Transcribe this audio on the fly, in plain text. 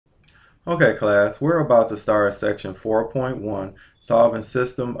Okay, class, we're about to start section 4.1, solving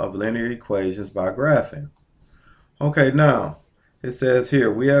system of linear equations by graphing. Okay, now it says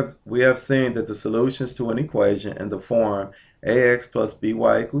here we have seen that the solutions to an equation in the form ax plus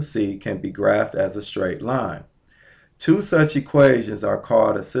by equals c can be graphed as a straight line. Two such equations are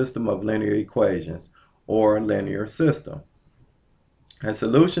called a system of linear equations or linear system. A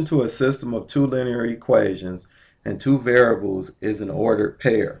solution to a system of two linear equations and two variables is an ordered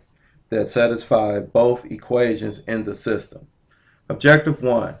pair that satisfy both equations in the system. Objective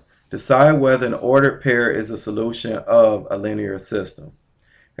 1. Decide whether an ordered pair is a solution of a linear system.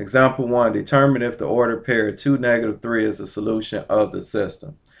 Example 1. Determine if the ordered pair 2, -3 is a solution of the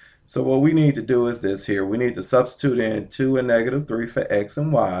system. So what we need to do is this here. We need to substitute in 2 and -3 for x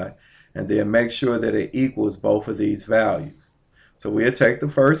and y, and then make sure that it equals both of these values. So we'll take the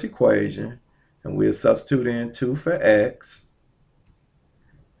first equation, and we'll substitute in 2 for x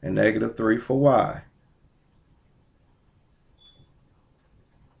and -3 for y.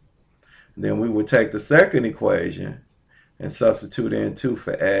 Then we would take the second equation and substitute in 2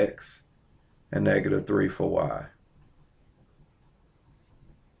 for x and -3 for y.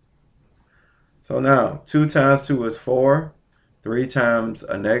 So now 2 times 2 is 4. 3 times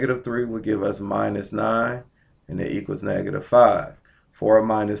a -3 will give us -9, and it equals -5. 4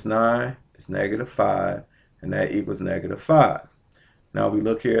 minus 9 is -5, and that equals -5. Now we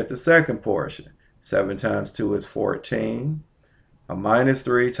look here at the second portion. 7 times 2 is 14. A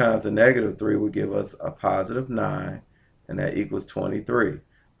 -3 times a -3 will give us a +9, and that equals 23.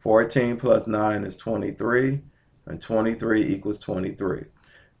 14 plus 9 is 23, and 23 equals 23.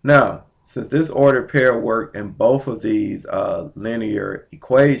 Now, since this ordered pair worked in both of these linear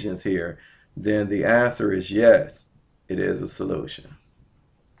equations here, then the answer is yes, it is a solution.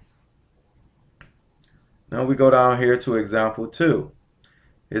 Now we go down here to example 2.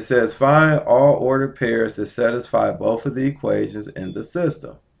 It says find all ordered pairs that satisfy both of the equations in the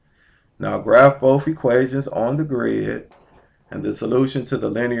system. Now graph both equations on the grid, and the solution to the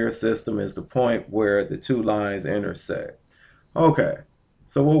linear system is the point where the two lines intersect. Okay,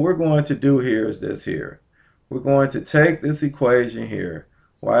 so what we're going to do here is this here. We're going to take this equation here,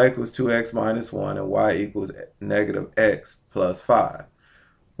 y equals 2x minus 1 and y equals -x plus 5.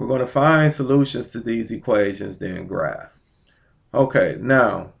 We're going to find solutions to these equations, then graph. Okay,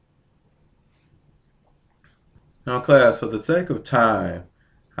 now class, for the sake of time,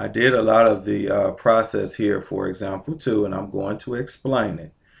 I did a lot of the process here for example 2, and I'm going to explain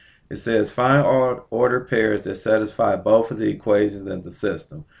it. It says find all ordered pairs that satisfy both of the equations in the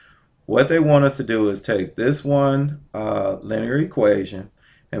system. What they want us to do is take this one linear equation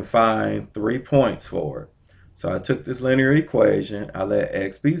and find 3 points for it. So I took this linear equation, I let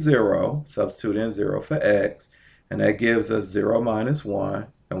x be 0, substitute in 0 for x, and that gives us 0 minus 1,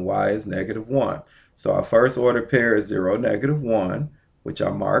 and y is -1. So our first order pair is 0, -1, which I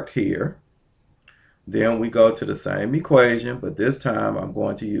marked here. Then we go to the same equation, but this time I'm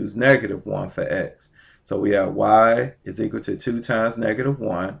going to use -1 for x. So we have y is equal to 2 times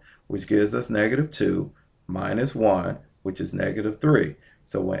 -1, which gives us -2, minus 1, which is -3.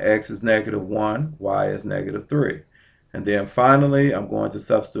 So when x is -1, y is -3. And then finally, I'm going to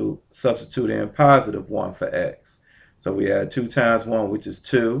substitute in +1 for x. So we add 2 times 1, which is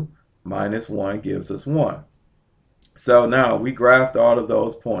 2, minus 1 gives us 1. So now we graphed all of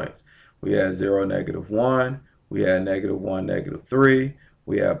those points. We had 0, -1, we had -1, -3,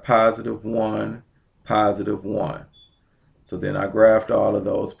 we had +1, +1. So then I graphed all of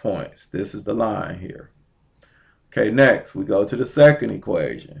those points. This is the line here. Okay, next we go to the second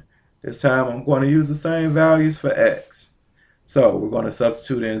equation. This time I'm going to use the same values for x. So we're going to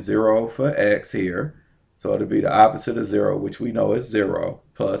substitute in 0 for x here. So it'll be the opposite of 0, which we know is 0,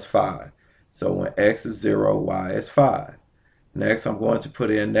 plus 5. So when x is 0, y is 5. Next, I'm going to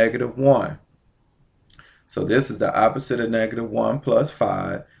put in -1. So this is the opposite of -1 plus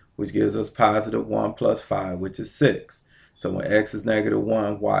 5, which gives us +1 plus 5, which is 6. So when x is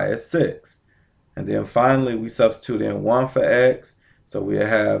 -1, y is 6. And then finally, we substitute in 1 for x. So we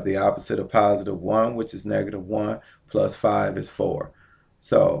have the opposite of +1, which is -1, plus 5 is 4.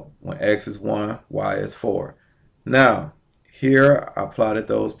 So when x is 1, y is 4. Now, here I plotted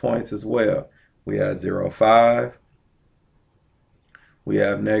those points as well. We have 0, 5. We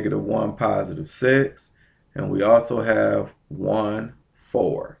have -1, +6. And we also have 1,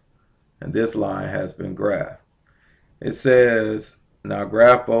 4. And this line has been graphed. It says, now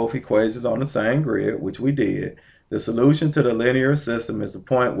graph both equations on the same grid, which we did. The solution to the linear system is the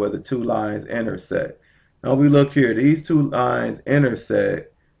point where the two lines intersect. Now we look here, these two lines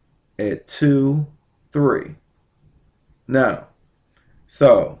intersect at 2, 3. Now,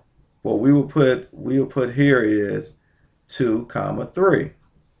 so what we will put here is 2 comma 3.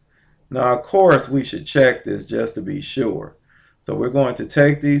 Now, of course, we should check this just to be sure. So we're going to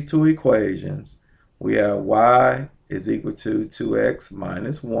take these two equations. We have y is equal to 2x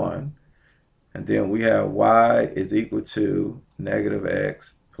minus 1. And then we have y is equal to negative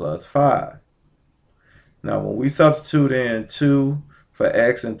x plus 5. Now, when we substitute in 2 for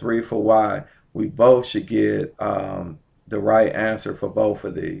x and 3 for y, we both should get the right answer for both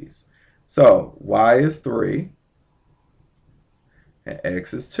of these. So y is 3 and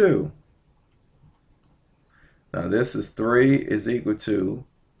x is 2. Now this is 3 is equal to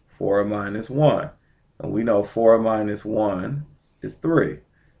 4 minus 1. And we know 4 minus 1 is 3.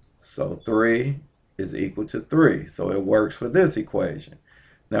 So 3 is equal to 3. So it works for this equation.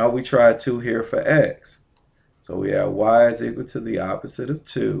 Now we try 2 here for x. So we have y is equal to the opposite of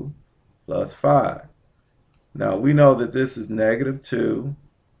 2 plus 5. Now we know that this is negative 2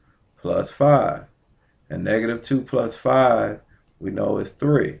 plus 5. And negative 2 plus 5, we know is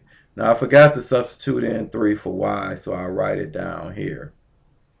 3. Now I forgot to substitute in 3 for y, so I'll write it down here.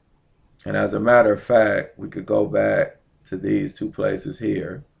 And as a matter of fact, we could go back to these two places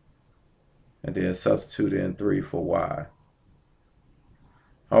here and then substitute in 3 for y.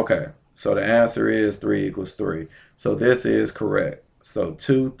 Okay, so the answer is 3 equals 3. So this is correct. So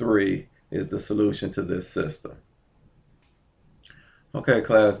 2, 3 is the solution to this system. Okay,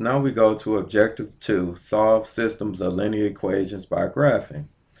 class, now we go to objective 2, solve systems of linear equations by graphing.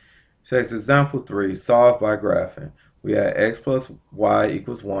 It says example 3, solve by graphing. We have x plus y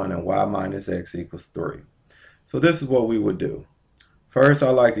equals 1 and y minus x equals 3. So this is what we would do. First, I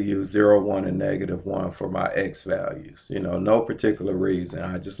like to use 0, 1, and negative 1 for my x values. You know, no particular reason.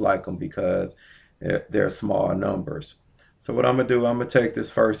 I just like them because they're small numbers. So what I'm going to do, I'm going to take this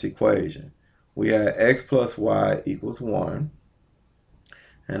first equation. We have x plus y equals 1.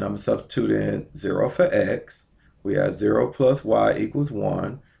 And I'm going to substitute in 0 for x. We have 0 plus y equals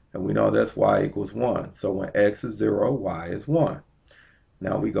 1. And we know that's y equals 1. So when x is 0, y is 1.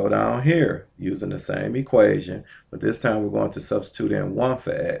 Now we go down here using the same equation, but this time we're going to substitute in 1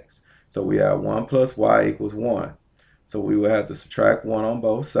 for x. So we have 1 plus y equals 1. So we will have to subtract 1 on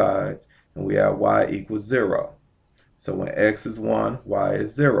both sides, and we have y equals 0. So when x is 1, y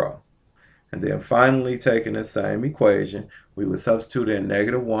is 0. And then finally, taking the same equation, we would substitute in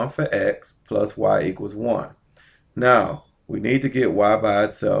negative 1 for x plus y equals 1. Now, we need to get y by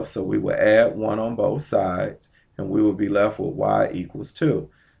itself, so we will add 1 on both sides, and we will be left with y equals 2.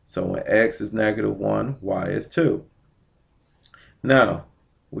 So when x is negative 1, y is 2. Now,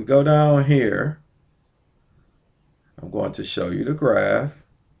 we go down here. I'm going to show you the graph.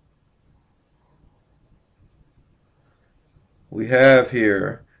 We have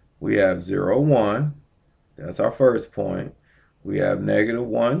 0, 1. That's our first point. We have negative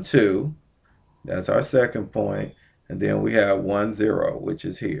 1, 2. That's our second point. And then we have 1, 0, which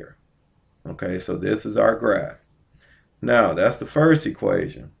is here. Okay, so this is our graph. Now, that's the first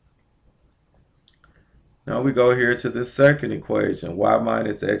equation. Now we go here to this second equation, y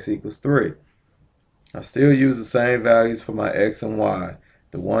minus x equals 3. I still use the same values for my x and y,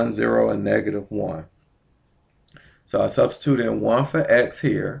 the 1, 0, and negative 1. So I substitute in 1 for x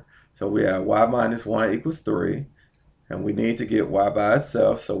here. So we have y minus 1 equals 3. And we need to get y by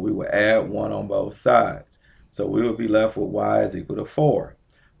itself, so we will add 1 on both sides. So we will be left with y is equal to 4.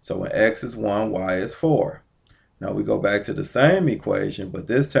 So when x is 1, y is 4. Now we go back to the same equation, but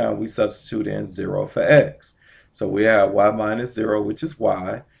this time we substitute in 0 for x. So we have y minus 0, which is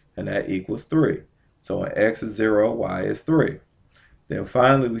y, and that equals 3. So when x is 0, y is 3. Then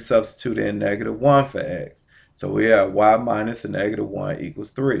finally we substitute in negative 1 for x. So we have y minus a negative 1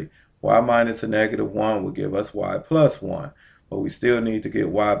 equals 3. Y minus a negative 1 will give us y plus 1. But we still need to get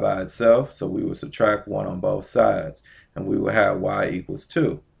y by itself, so we will subtract 1 on both sides, and we will have y equals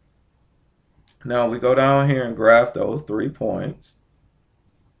 2. Now we go down here and graph those 3 points.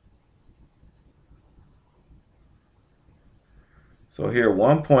 So here,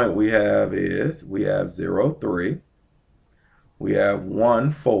 one point we have 0, 3. We have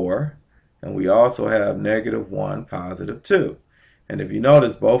 1, 4. And we also have negative 1, positive 2. And if you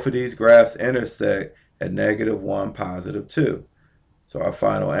notice, both of these graphs intersect at negative 1, positive 2. So our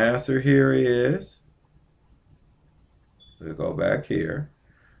final answer here is, we'll go back here.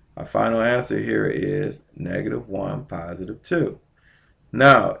 Our final answer here is negative 1, positive 2.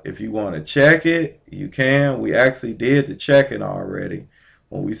 Now, if you want to check it, you can. We actually did the checking already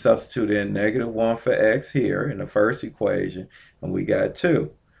when we substitute in negative 1 for x here in the first equation, and we got 2.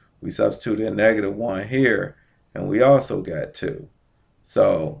 We substitute in negative 1 here, and we also got 2.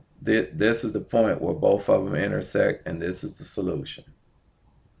 So this is the point where both of them intersect, and this is the solution.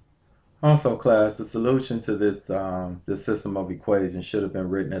 Also, class, the solution to this system of equations should have been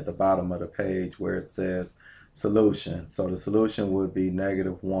written at the bottom of the page where it says solution. So the solution would be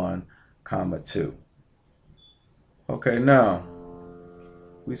 -1, 2. Okay, now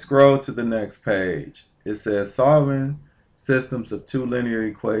we scroll to the next page. It says solving systems of two linear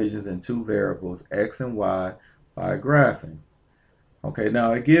equations and two variables, x and y, by graphing. Okay,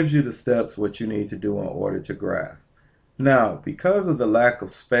 now it gives you the steps what you need to do in order to graph. Now, because of the lack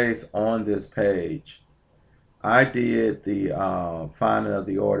of space on this page, I did the finding of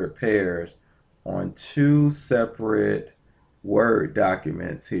the ordered pairs on two separate Word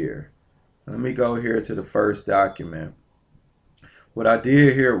documents here. Let me go here to the first document. What I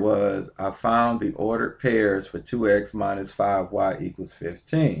did here was I found the ordered pairs for 2x minus 5y equals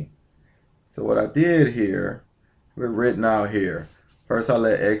 15. So what I did here, we're written out here. First, I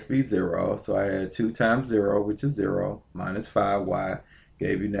let x be 0, so I had 2 times 0, which is 0, minus 5y,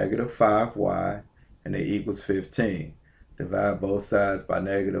 gave you -5y, and it equals 15. Divide both sides by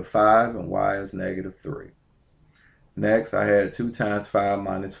 -5, and y is -3. Next, I had 2 times 5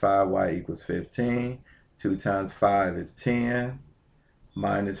 minus 5y equals 15. 2 times 5 is 10,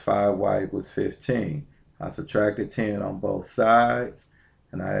 minus 5y equals 15. I subtracted 10 on both sides,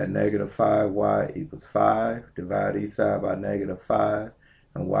 and I had -5y equals 5. Divide each side by -5,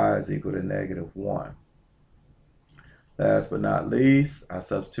 and y is equal to -1. Last but not least, I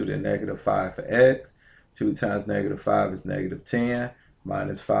substituted -5 for x. 2 times -5 is -10,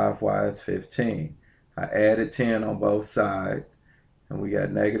 minus 5y is 15. I added 10 on both sides, and we got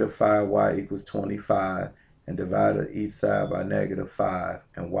 -5y equals 25, and divided each side by -5,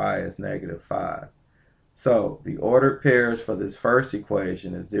 and y is -5. So the ordered pairs for this first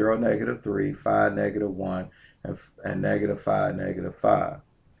equation is 0, -3, 5, -1, and -5, -5.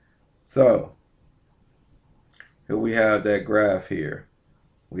 So here we have that graph here.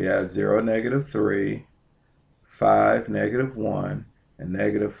 We have 0, -3, 5, -1, and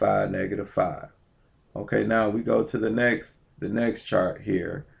 -5, -5. Okay, now we go to the next chart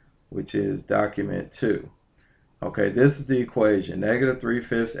here, which is document 2. Okay, this is the equation,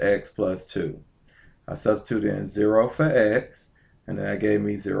 -3/5 x plus 2. I substituted in 0 for x, and then that gave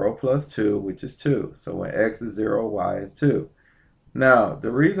me 0 plus 2, which is 2. So when x is 0, y is 2. Now,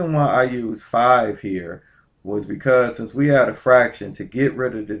 the reason why I use 5 here was because since we had a fraction, to get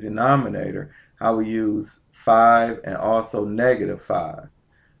rid of the denominator, I would use 5 and also -5.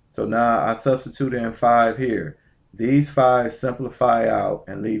 So now I substitute in 5 here. These 5 simplify out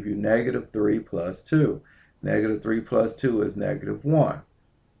and leave you -3 plus 2. -3 plus 2 is -1.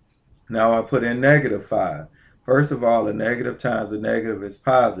 Now I put in -5. First of all, a negative times a negative is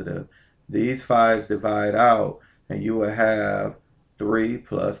positive. These 5s divide out, and you will have 3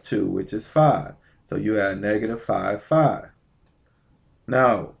 plus 2, which is 5. So you add -5, 5.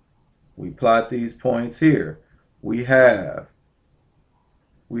 Now, we plot these points here. We have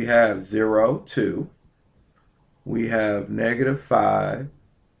 0, 2. We have -5,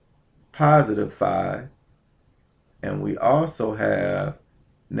 +5. And we also have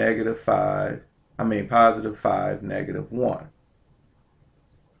 +5, -1.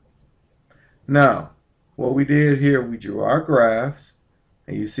 Now, what we did here, we drew our graphs,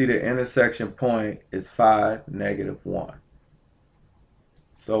 and you see the intersection point is 5, -1.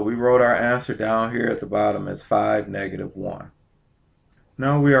 So we wrote our answer down here at the bottom as 5, -1.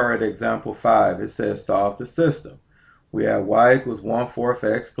 Now we are at example 5. It says solve the system. We have y equals 1/4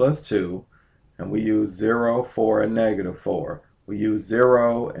 x plus 2, and we use 0, 4, and -4. We use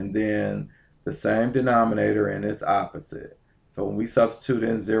 0 and then the same denominator and its opposite. So when we substitute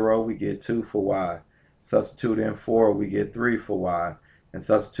in 0, we get 2 for y. Substitute in 4, we get 3 for y. And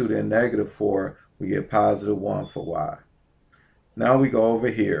substitute in -4, we get +1 for y. Now we go over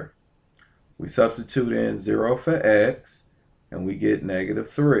here. We substitute in 0 for x, and we get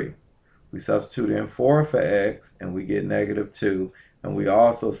 -3. We substitute in 4 for x, and we get -2. And we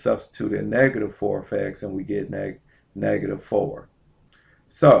also substitute in -4 for x, and we get -4.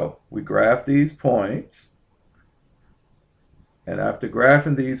 So we graph these points. And after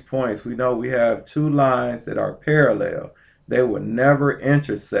graphing these points, we know we have two lines that are parallel. They will never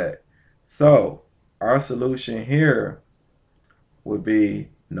intersect. So our solution here would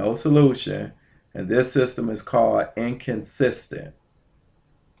be no solution. And this system is called inconsistent.